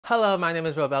Hello, my name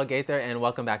is Rovell Gaither and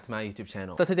welcome back to my YouTube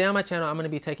channel. So today on my channel, I'm going to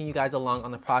be taking you guys along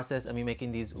on the process of me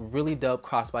making these really dope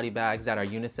crossbody bags that are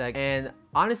unisex. And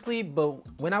honestly,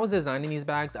 when I was designing these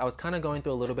bags, I was kind of going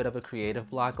through a little bit of a creative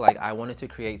block. Like I wanted to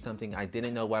create something, I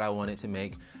didn't know what I wanted to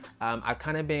make. I've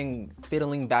kind of been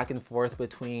fiddling back and forth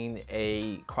between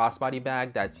a crossbody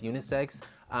bag that's unisex,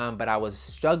 but I was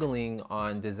struggling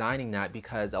on designing that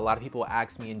because a lot of people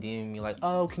ask me and DM me like,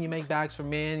 oh, can you make bags for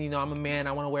men? You know, I'm a man,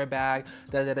 I want to wear a bag,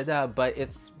 da da da da. But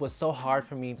it was so hard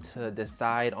for me to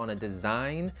decide on a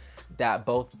design that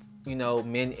both, you know,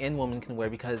 men and women can wear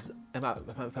because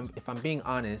if I'm being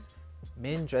honest,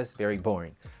 men dress very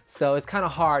boring. So it's kind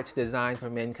of hard to design for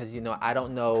men because, you know, I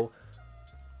don't know.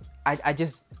 I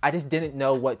just didn't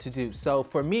know what to do. So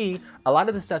for me, a lot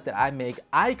of the stuff that I make,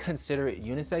 I consider it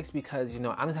unisex because, you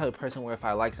know, I'm the type of person where if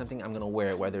I like something, I'm gonna wear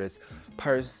it, whether it's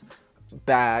purse,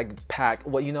 bag, pack,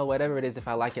 well, you know, whatever it is, if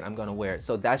I like it, I'm gonna wear it.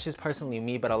 So that's just personally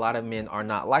me, but a lot of men are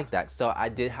not like that. So I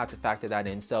did have to factor that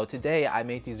in. So today I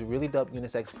made these really dope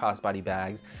unisex crossbody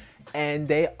bags and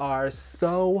they are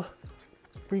so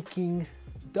freaking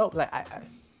dope. Like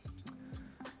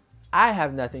I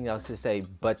have nothing else to say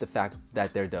but the fact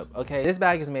that they're dope. Okay, this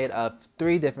bag is made of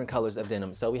 3 different colors of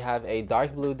denim. So we have a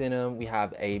dark blue denim, we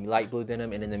have a light blue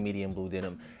denim, and then a medium blue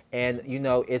denim. And you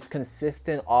know, it's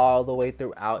consistent all the way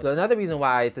throughout. So another reason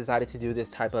why I decided to do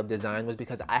this type of design was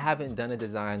because I haven't done a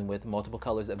design with multiple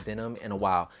colors of denim in a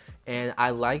while. And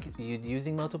I like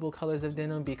using multiple colors of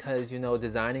denim because, you know,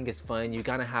 designing is fun. You're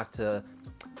gonna have to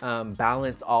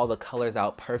balance all the colors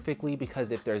out perfectly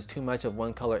because if there's too much of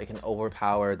one color, it can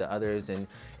overpower the others and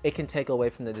it can take away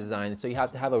from the design. So you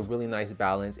have to have a really nice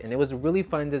balance. And it was really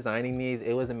fun designing these.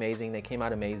 It was amazing. They came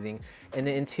out amazing. And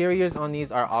the interiors on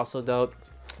these are also dope.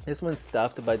 This one's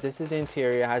stuffed, but this is the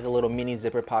interior. It has a little mini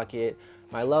zipper pocket,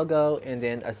 my logo, and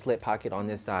then a slip pocket on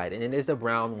this side. And it is a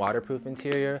brown waterproof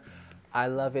interior. I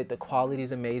love it. The quality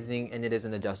is amazing, and it is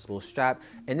an adjustable strap.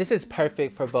 And this is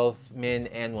perfect for both men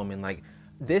and women. Like,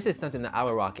 this is something that I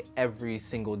would rock every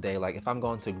single day. Like, if I'm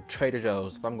going to Trader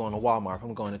Joe's, if I'm going to Walmart, if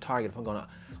I'm going to Target, if I'm going to,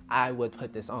 I would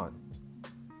put this on.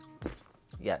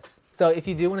 Yes. So if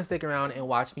you do want to stick around and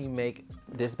watch me make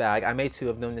this bag, I made 2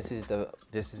 of them. This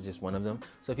is just one of them.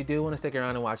 So if you do want to stick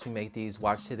around and watch me make these,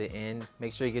 watch to the end.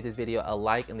 Make sure you give this video a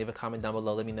like and leave a comment down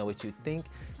below. Let me know what you think.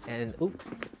 And ooh,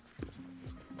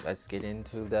 let's get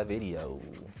into the video.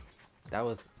 That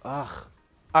was, ugh.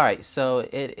 All right, so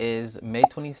it is May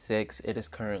 26th. It is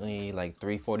currently like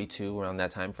 3:42 around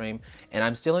that time frame, and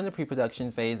I'm still in the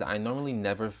pre-production phase. I normally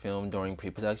never film during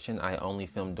pre-production. I only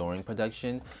film during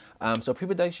production. So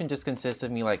pre-production just consists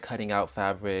of me like cutting out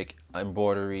fabric,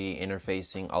 embroidery,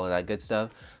 interfacing, all of that good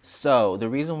stuff. So the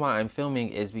reason why I'm filming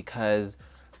is because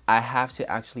I have to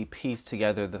actually piece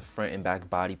together the front and back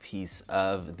body piece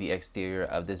of the exterior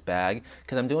of this bag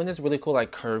because I'm doing this really cool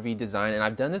like curvy design, and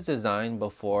I've done this design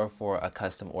before for a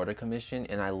custom order commission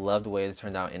and I loved the way it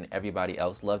turned out and everybody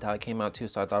else loved how it came out too,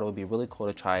 so I thought it would be really cool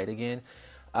to try it again.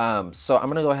 So I'm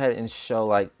gonna go ahead and show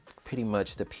like pretty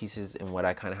much the pieces and what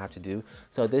I kind of have to do.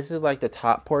 So this is like the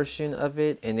top portion of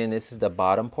it, and then this is the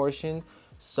bottom portion.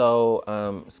 So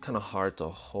it's kind of hard to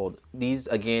hold these.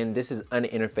 Again, this is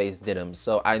uninterfaced denim,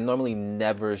 so I normally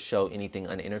never show anything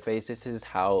uninterfaced. This is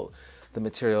how the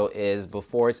material is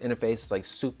before it's interfaced. It's like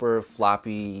super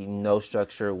floppy, no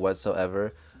structure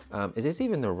whatsoever. Is this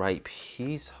even the right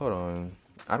piece? Hold on,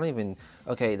 I don't even,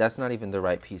 okay, that's not even the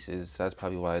right pieces. That's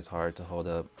probably why it's hard to hold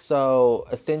up. So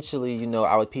essentially, you know,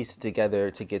 I would piece it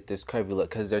together to get this curvy look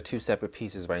because they're 2 separate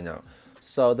pieces right now.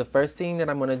 So the first thing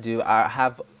that I'm gonna do, I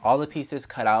have all the pieces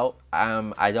cut out.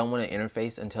 I don't want to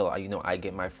interface until you know, I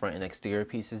get my front and exterior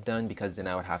pieces done because then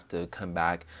I would have to come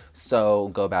back, so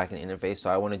go back and interface.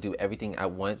 So I want to do everything at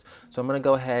once. So I'm gonna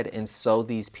go ahead and sew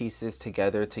these pieces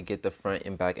together to get the front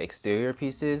and back exterior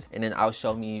pieces, and then I'll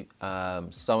show me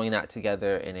sewing that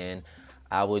together, and then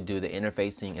I will do the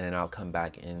interfacing, and then I'll come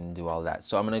back and do all that.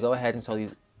 So I'm gonna go ahead and sew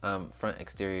these front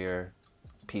exterior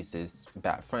pieces,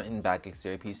 front and back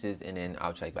exterior pieces, and then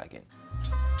I'll check back in.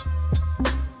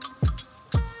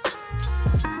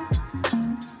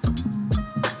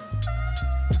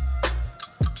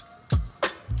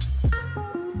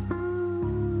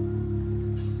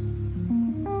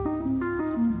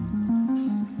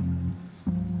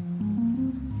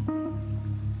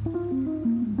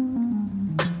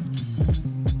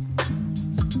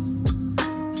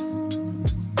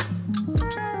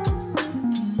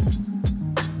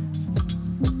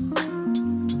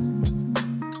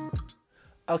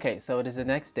 Okay, so it is the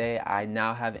next day. I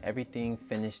now have everything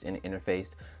finished and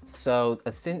interfaced. So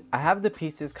I have the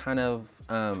pieces kind of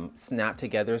snap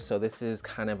together. So this is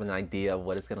kind of an idea of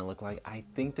what it's gonna look like. I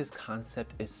think this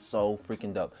concept is so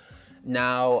freaking dope.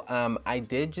 Now, I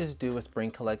did just do a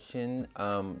spring collection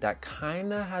that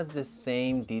kind of has the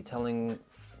same detailing,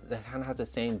 that kind of has the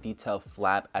same detail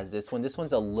flap as this one. This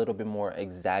one's a little bit more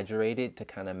exaggerated to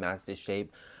kind of match the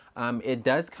shape. It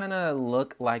does kind of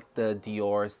look like the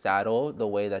Dior saddle, the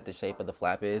way that the shape of the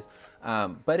flap is.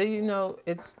 But you know,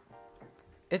 it's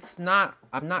not,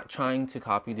 I'm not trying to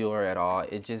copy Dior at all.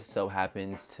 It just so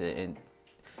happens to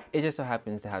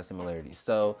have similarities.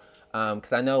 So,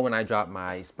 because I know when I dropped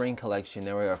my spring collection,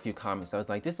 there were a few comments. I was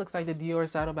like, this looks like the Dior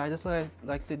saddlebag. This looks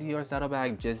like the Dior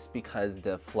saddlebag, just because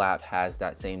the flap has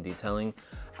that same detailing.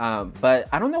 But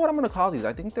I don't know what I'm gonna call these.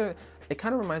 I think it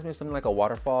kind of reminds me of something like a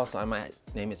waterfall, so I might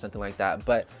name it something like that.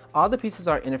 But all the pieces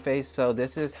are interfaced, so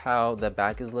this is how the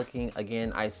back is looking.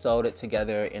 Again, I sewed it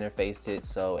together, interfaced it,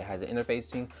 so it has an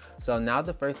interfacing. So now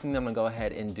the first thing I'm gonna go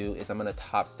ahead and do is I'm gonna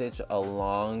top stitch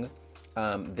along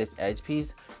this edge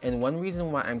piece. And one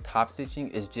reason why I'm top stitching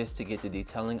is just to get the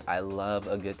detailing. I love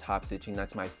a good top stitching.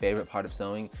 That's my favorite part of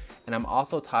sewing. And I'm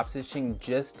also top stitching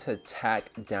just to tack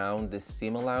down the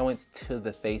seam allowance to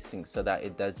the facing so that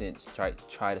it doesn't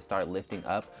try to start lifting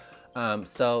up.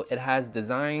 So it has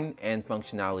design and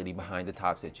functionality behind the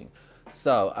top stitching.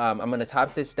 So I'm gonna top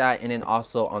stitch that, and then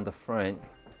also on the front,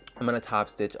 I'm gonna top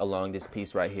stitch along this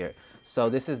piece right here. So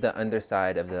this is the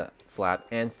underside of the flap.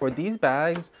 And for these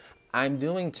bags, I'm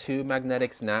doing 2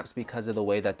 magnetic snaps because of the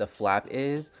way that the flap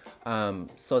is,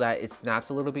 so that it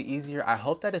snaps a little bit easier. I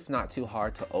hope that it's not too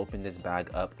hard to open this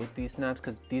bag up with these snaps,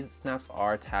 because these snaps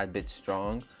are a tad bit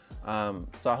strong.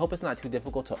 So I hope it's not too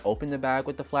difficult to open the bag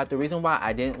with the flap. The reason why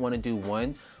I didn't want to do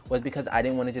one was because I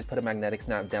didn't want to just put a magnetic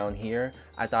snap down here.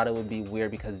 I thought it would be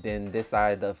weird, because then this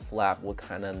side of the flap would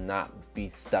kind of not be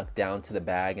stuck down to the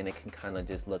bag, and it can kind of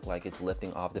just look like it's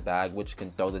lifting off the bag, which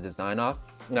can throw the design off.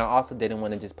 And I also didn't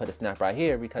want to just put a snap right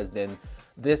here, because then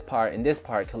this part and this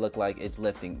part could look like it's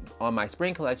lifting. On my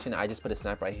spring collection, I just put a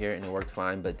snap right here and it worked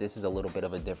fine, but this is a little bit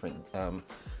of a different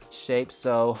shape,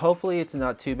 so hopefully it's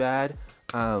not too bad.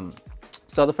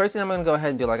 So the first thing I'm gonna go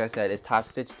ahead and do, like I said, is top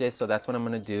stitch this. So that's what I'm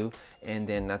gonna do, and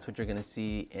then that's what you're gonna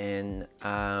see. And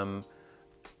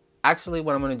actually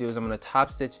what I'm gonna do is I'm gonna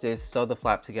top stitch this, sew the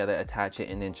flap together, attach it,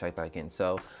 and then check back in.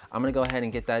 So I'm gonna go ahead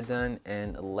and get that done,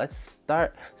 and let's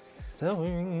start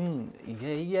sewing.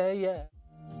 Yeah.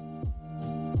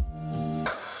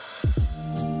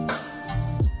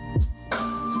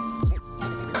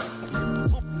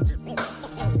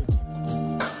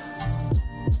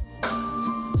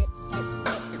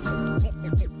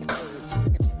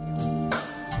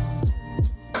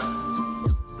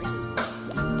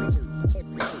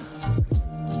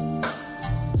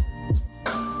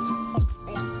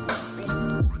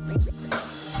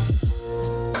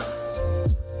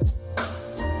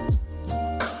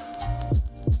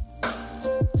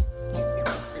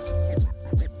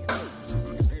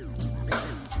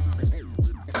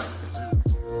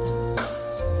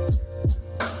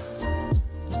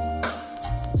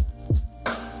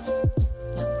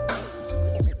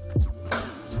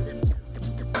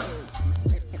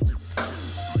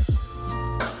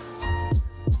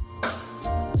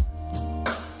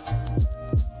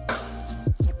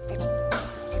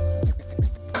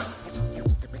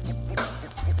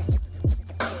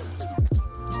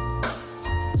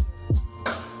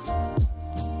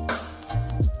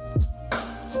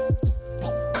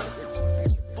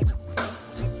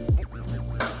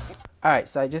 Alright,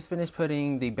 so I just finished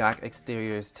putting the back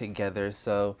exteriors together,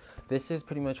 so this is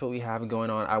pretty much what we have going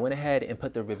on. I went ahead and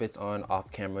put the rivets on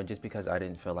off camera just because I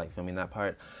didn't feel like filming that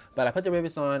part. But I put the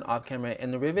rivets on off camera,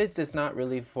 and the rivets is not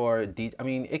really for I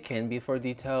mean, it can be for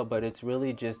detail, but it's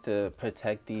really just to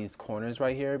protect these corners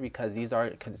right here, because these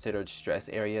are considered stress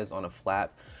areas on a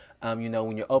flap. You know,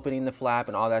 when you're opening the flap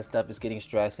and all that stuff is getting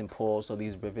stressed and pulled, so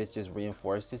these rivets just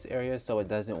reinforce this area so it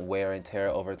doesn't wear and tear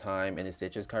over time and the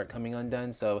stitches start coming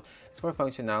undone. So it's for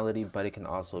functionality, but it can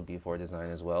also be for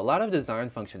design as well. A lot of design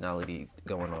functionality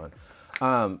going on.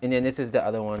 And then this is the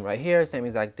other one right here, same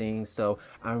exact thing. So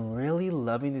I'm really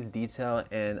loving this detail,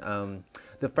 and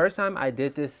the first time I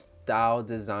did this style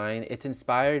design, it's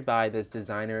inspired by this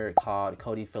designer called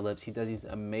Cody Phillips. He does these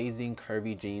amazing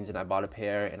curvy jeans, and I bought a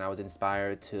pair, and I was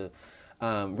inspired to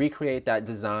recreate that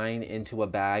design into a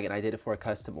bag, and I did it for a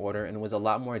custom order, and it was a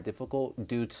lot more difficult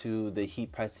due to the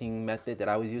heat pressing method that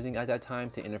I was using at that time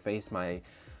to interface my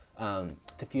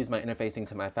to fuse my interfacing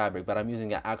to my fabric. But I'm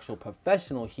using an actual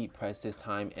professional heat press this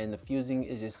time, and the fusing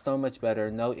is just so much better,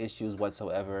 no issues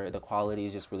whatsoever. The quality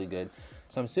is just really good.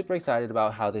 So I'm super excited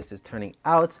about how this is turning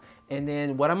out. And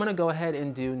then what I'm gonna go ahead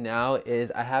and do now is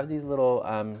I have these little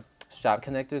strap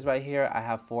connectors right here. I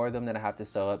have 4 of them that I have to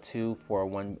sew up, 2 for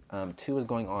one, 2 is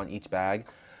going on each bag.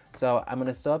 So I'm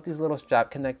gonna sew up these little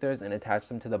strap connectors and attach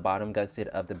them to the bottom gusset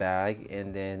of the bag,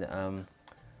 and then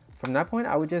from that point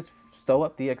I would just sew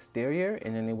up the exterior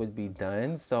and then it would be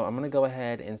done. So I'm gonna go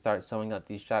ahead and start sewing up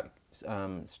these strap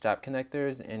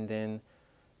connectors, and then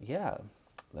yeah,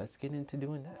 let's get into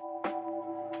doing that.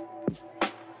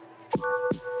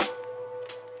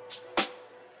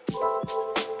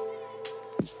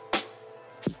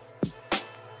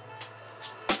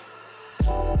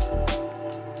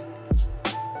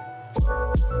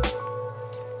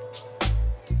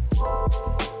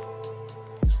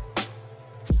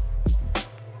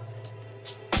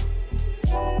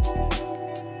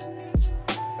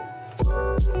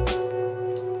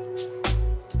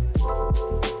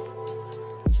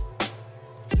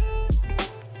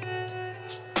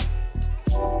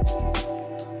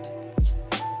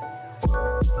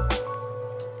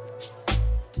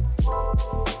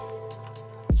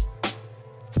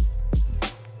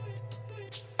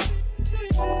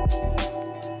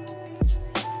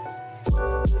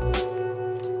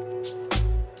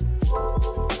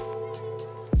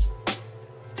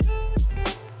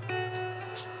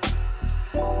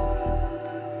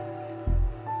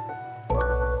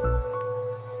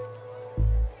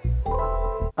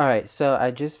 Alright, so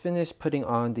I just finished putting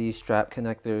on the strap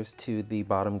connectors to the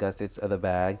bottom gussets of the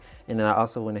bag, and then I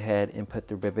also went ahead and put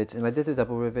the rivets, and I did the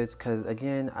double rivets because,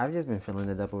 again, I've just been feeling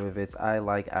the double rivets. I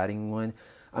like adding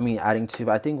adding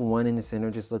 2. I think 1 in the center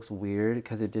just looks weird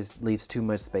because it just leaves too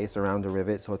much space around the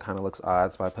rivet, so it kind of looks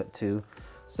odd, so I put 2.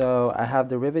 So I have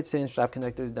the rivets and strap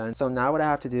connectors done. So now what I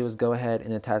have to do is go ahead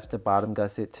and attach the bottom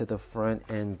gusset to the front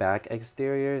and back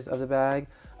exteriors of the bag,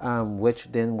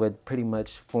 which then would pretty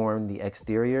much form the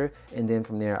exterior. And then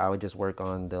from there, I would just work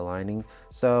on the lining.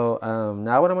 So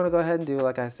now what I'm gonna go ahead and do,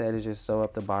 like I said, is just sew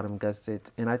up the bottom gusset.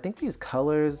 And I think these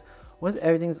colors, once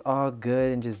everything's all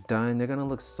good and just done, they're gonna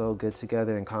look so good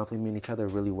together and complement each other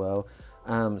really well.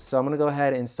 So I'm gonna go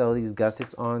ahead and sew these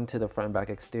gussets on to the front and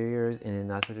back exteriors, and then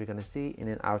that's what you're gonna see, and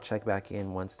then I'll check back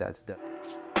in once that's done.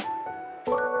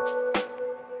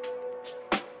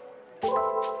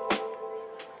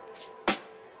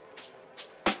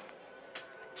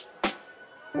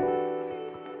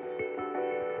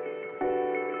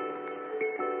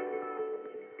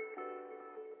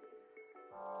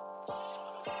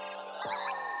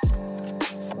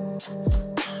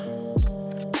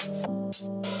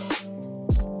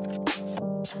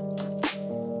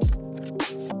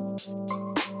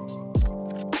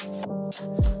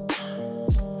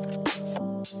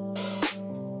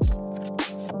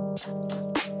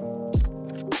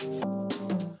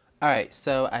 Alright,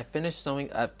 so I finished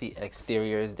sewing up the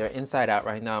exteriors. They're inside out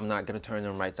right now. I'm not going to turn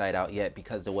them right side out yet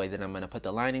because the way that I'm going to put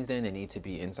the linings in, they need to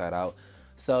be inside out.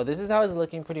 So this is how it's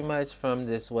looking pretty much from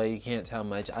this way. You can't tell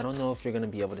much. I don't know if you're going to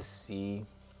be able to see.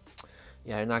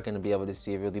 Yeah, you're not going to be able to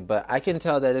see it really, but I can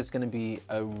tell that it's going to be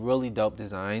a really dope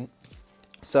design.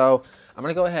 So I'm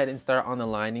gonna go ahead and start on the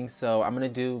lining. So I'm gonna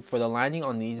do, for the lining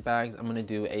on these bags, I'm gonna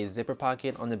do a zipper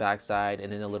pocket on the back side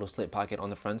and then a little slip pocket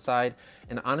on the front side.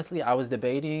 And honestly, I was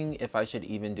debating if I should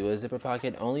even do a zipper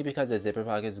pocket, only because the zipper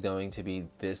pocket is going to be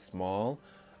this small.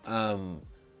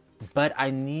 But I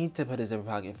need to put a zipper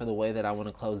pocket for the way that I want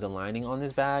to close the lining on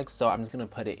this bag, so I'm just gonna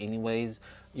put it anyways.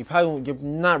 You're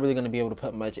not really gonna be able to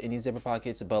put much in these zipper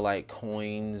pockets, but like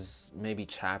coins, maybe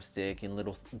chapstick, and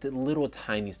little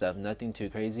tiny stuff, nothing too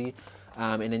crazy.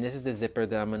 And then this is the zipper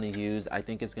that I'm gonna use. I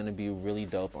think it's gonna be really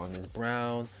dope on this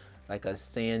brown, like a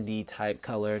sandy type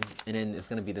color, and then it's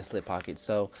gonna be the slip pocket.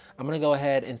 So I'm gonna go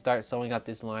ahead and start sewing up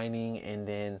this lining, and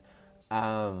then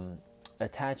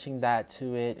attaching that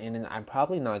to it. And then I'm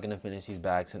probably not gonna finish these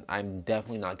bags, and I'm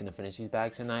definitely not gonna finish these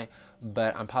bags tonight,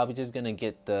 but I'm probably just gonna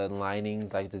get the lining,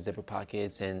 like the zipper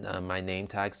pockets and my name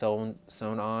tag sewn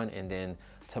on, and then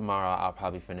tomorrow I'll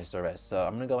probably finish the rest. So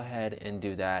I'm gonna go ahead and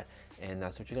do that, and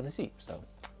that's what you're gonna see. So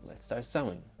let's start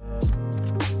sewing.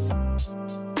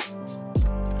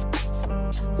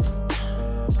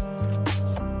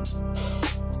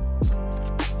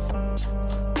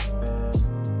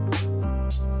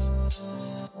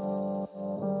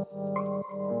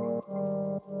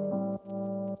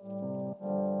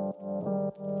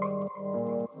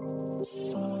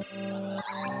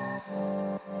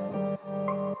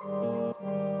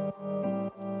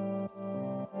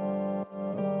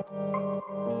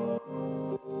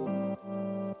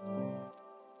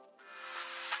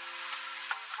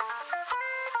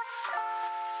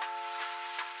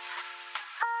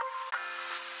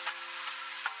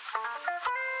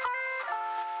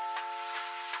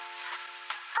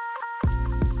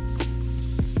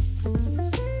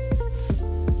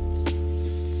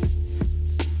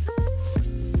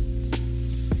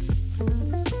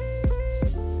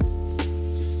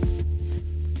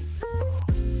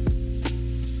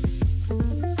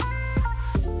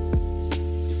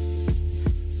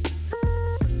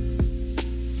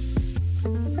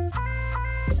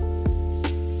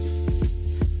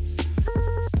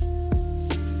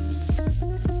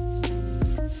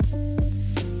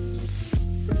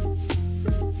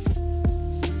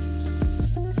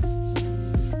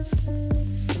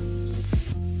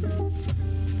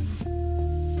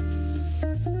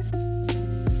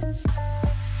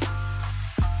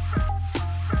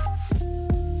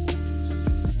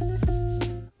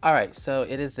 All right, so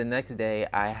it is the next day.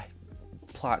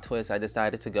 Plot twist, I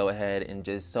decided to go ahead and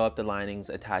just sew up the linings,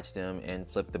 attach them, and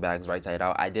flip the bags right side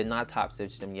out. I did not top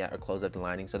stitch them yet or close up the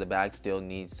lining, so the bag still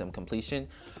needs some completion.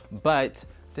 But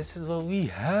this is what we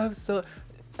have. So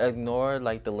ignore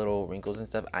like the little wrinkles and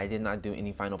stuff. I did not do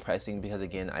any final pressing because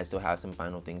again, I still have some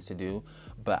final things to do.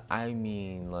 But I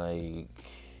mean, like,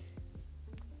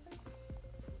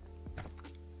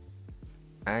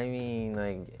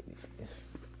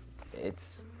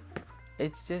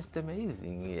 it's just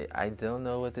amazing. I don't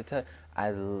know what to tell.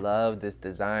 I love this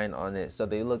design on it. So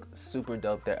they look super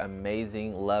dope. They're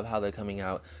amazing. Love how they're coming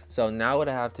out. So now what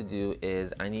I have to do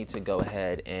is I need to go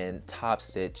ahead and top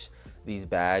stitch these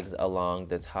bags along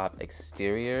the top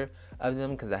exterior of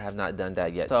them because I have not done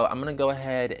that yet. So I'm gonna go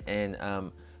ahead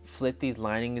and flip these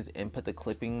linings and put the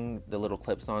little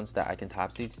clips on so that I can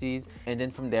top stitch these. And then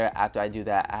from there, after I do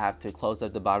that, I have to close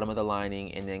up the bottom of the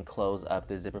lining and then close up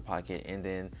the zipper pocket and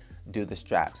then do the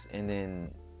straps, and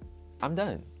then I'm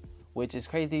done, which is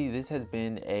crazy. This has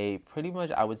been a pretty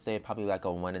much, I would say, probably like a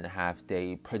 1.5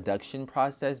 day production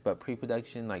process, but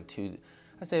pre-production like 2,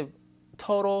 I say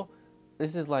total,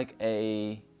 this is like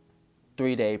a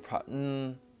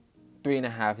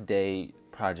 3.5 day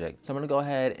project. So I'm gonna go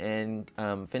ahead and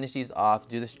finish these off,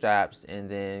 do the straps, and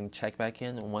then check back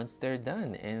in once they're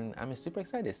done, and I'm super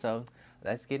excited. So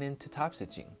let's get into top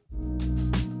stitching.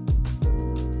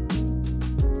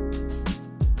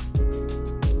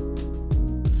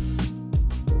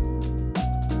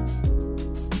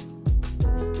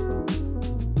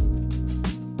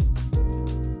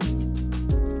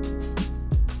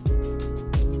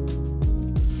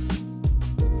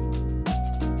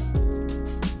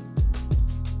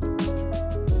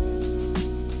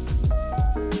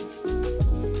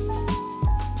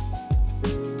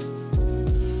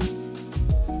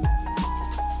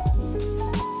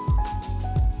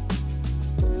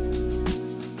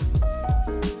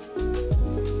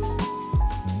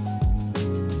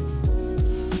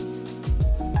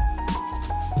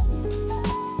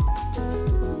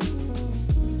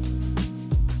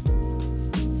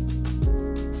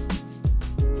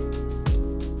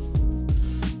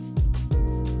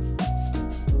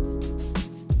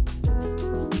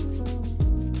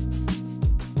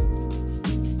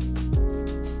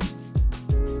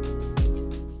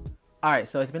 Alright,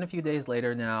 so it's been a few days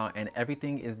later now and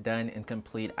everything is done and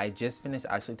complete. I just finished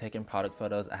actually taking product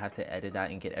photos. I have to edit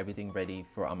that and get everything ready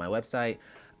for on my website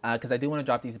because I do want to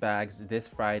drop these bags this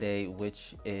Friday,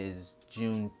 which is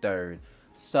June 3rd.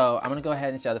 So I'm going to go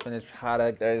ahead and show the finished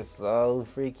product. They're so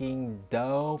freaking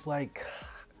dope. Like,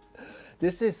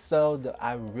 this is so dope.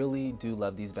 I really do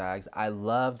love these bags. I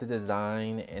love the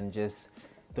design and just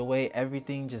the way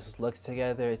everything just looks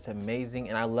together. It's amazing.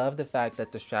 And I love the fact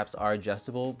that the straps are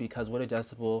adjustable, because with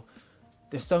adjustable,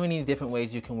 there's so many different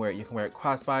ways you can wear it. You can wear it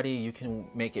crossbody, you can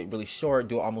make it really short,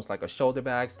 do it almost like a shoulder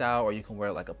bag style, or you can wear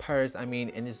it like a purse. I mean,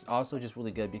 and it's also just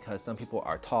really good because some people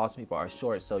are tall, some people are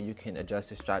short, so you can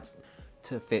adjust the strap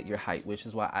to fit your height, which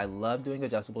is why I love doing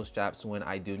adjustable straps when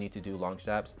I do need to do long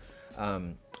straps.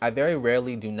 I very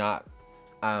rarely do not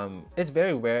it's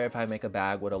very rare if I make a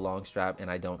bag with a long strap and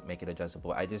I don't make it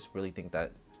adjustable. I just really think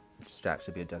that strap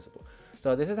should be adjustable.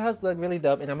 So this is how it's look, really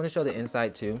dope, and I'm going to show the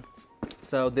inside too.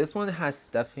 So this one has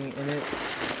stuffing in it,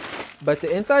 but the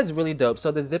inside is really dope.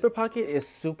 So the zipper pocket is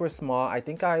super small. I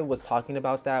think I was talking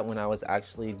about that when I was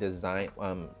actually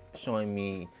showing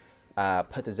me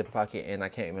put the zipper pocket in. I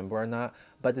can't remember or not,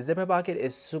 but the zipper pocket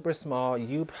is super small.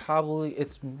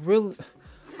 It's really,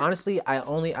 honestly, I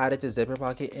only added the zipper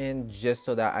pocket in just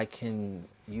so that I can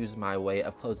use my way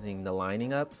of closing the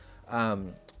lining up.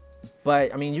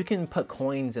 But I mean, you can put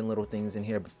coins and little things in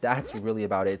here, but that's really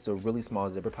about it. It's a really small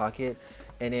zipper pocket.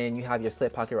 And then you have your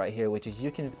slip pocket right here, which is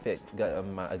you can fit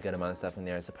a good amount of stuff in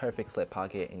there. It's a perfect slip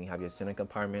pocket, and you have your center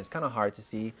compartment. It's kind of hard to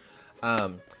see.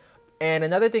 And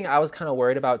another thing I was kind of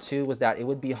worried about too was that it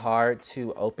would be hard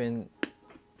to open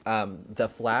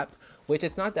the flap, which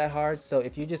it's not that hard. So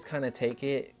if you just kind of take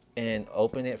it and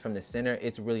open it from the center,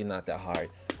 it's really not that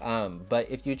hard. But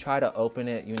if you try to open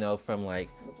it, you know, from like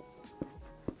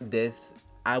this,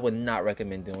 I would not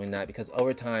recommend doing that, because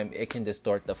over time it can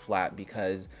distort the flap,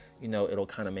 because you know it'll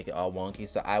kind of make it all wonky.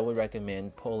 So I would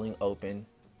recommend pulling open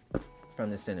from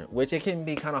the center, which it can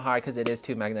be kind of hard because it is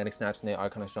two magnetic snaps and they are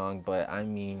kind of strong, but I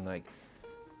mean, like,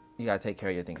 you gotta take care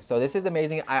of your things. So this is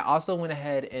amazing. I also went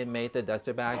ahead and made the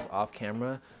duster bags off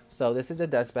camera. So this is a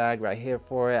dust bag right here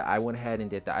for it. I went ahead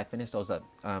and did that. I finished those up,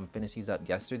 finished these up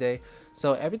yesterday.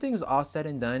 So everything's all said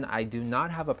and done. I do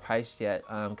not have a price yet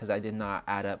because I did not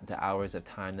add up the hours of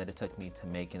time that it took me to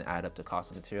make and add up the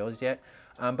cost of materials yet.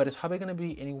 But it's probably going to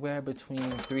be anywhere between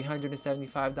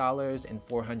 $375 and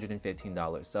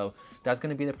 $415. So that's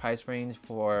going to be the price range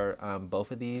for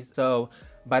both of these. So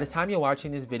by the time you're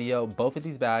watching this video, both of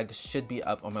these bags should be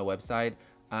up on my website.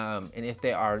 And if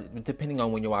they are, depending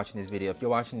on when you're watching this video, if you're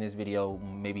watching this video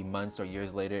maybe months or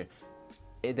years later,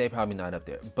 they're probably not up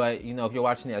there. But you know, if you're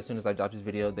watching it as soon as I drop this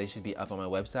video, they should be up on my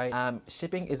website.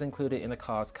 Shipping is included in the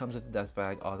cost, comes with the dust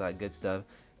bag, all that good stuff.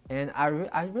 And I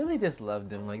really just love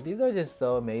them. Like, these are just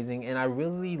so amazing. And I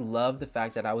really love the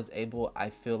fact that I was able, I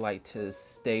feel like, to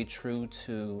stay true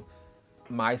to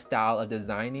my style of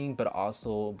designing, but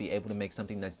also be able to make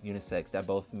something that's unisex, that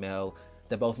both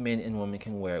men and women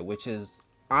can wear, which is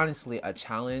honestly a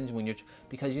challenge when you're,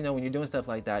 because you know, when you're doing stuff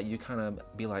like that, you kind of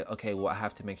be like, okay, well, I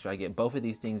have to make sure I get both of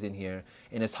these things in here.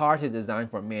 And it's hard to design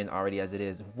for men already as it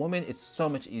is. Women, it's so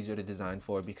much easier to design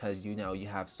for because, you know, you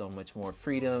have so much more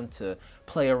freedom to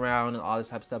play around and all this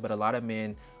type of stuff. But a lot of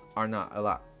men are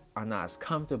not as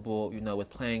comfortable, you know, with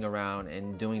playing around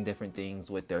and doing different things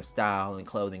with their style and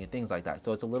clothing and things like that.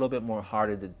 So it's a little bit more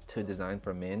harder to design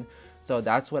for men. So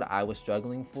that's what I was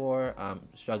struggling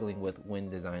with when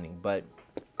designing. But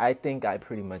I think I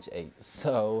pretty much ate.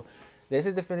 So this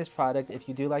is the finished product. If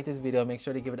you do like this video, make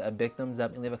sure to give it a big thumbs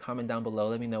up and leave a comment down below.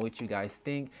 Let me know what you guys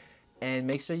think. And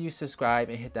make sure you subscribe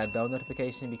and hit that bell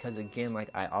notification because, again, like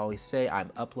I always say,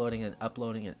 I'm uploading and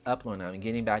uploading and uploading. I'm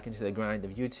getting back into the grind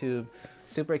of YouTube.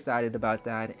 Super excited about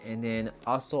that. And then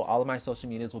also all of my social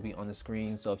medias will be on the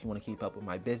screen. So if you want to keep up with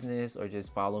my business or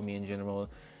just follow me in general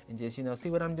and just, you know,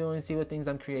 see what I'm doing, see what things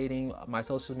I'm creating, my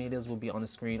social medias will be on the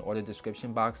screen or the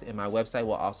description box. And my website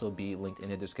will also be linked in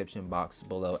the description box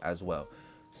below as well.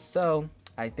 So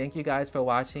I thank you guys for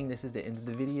watching. This is the end of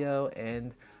the video,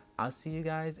 and I'll see you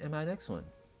guys in my next one.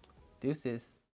 Deuces.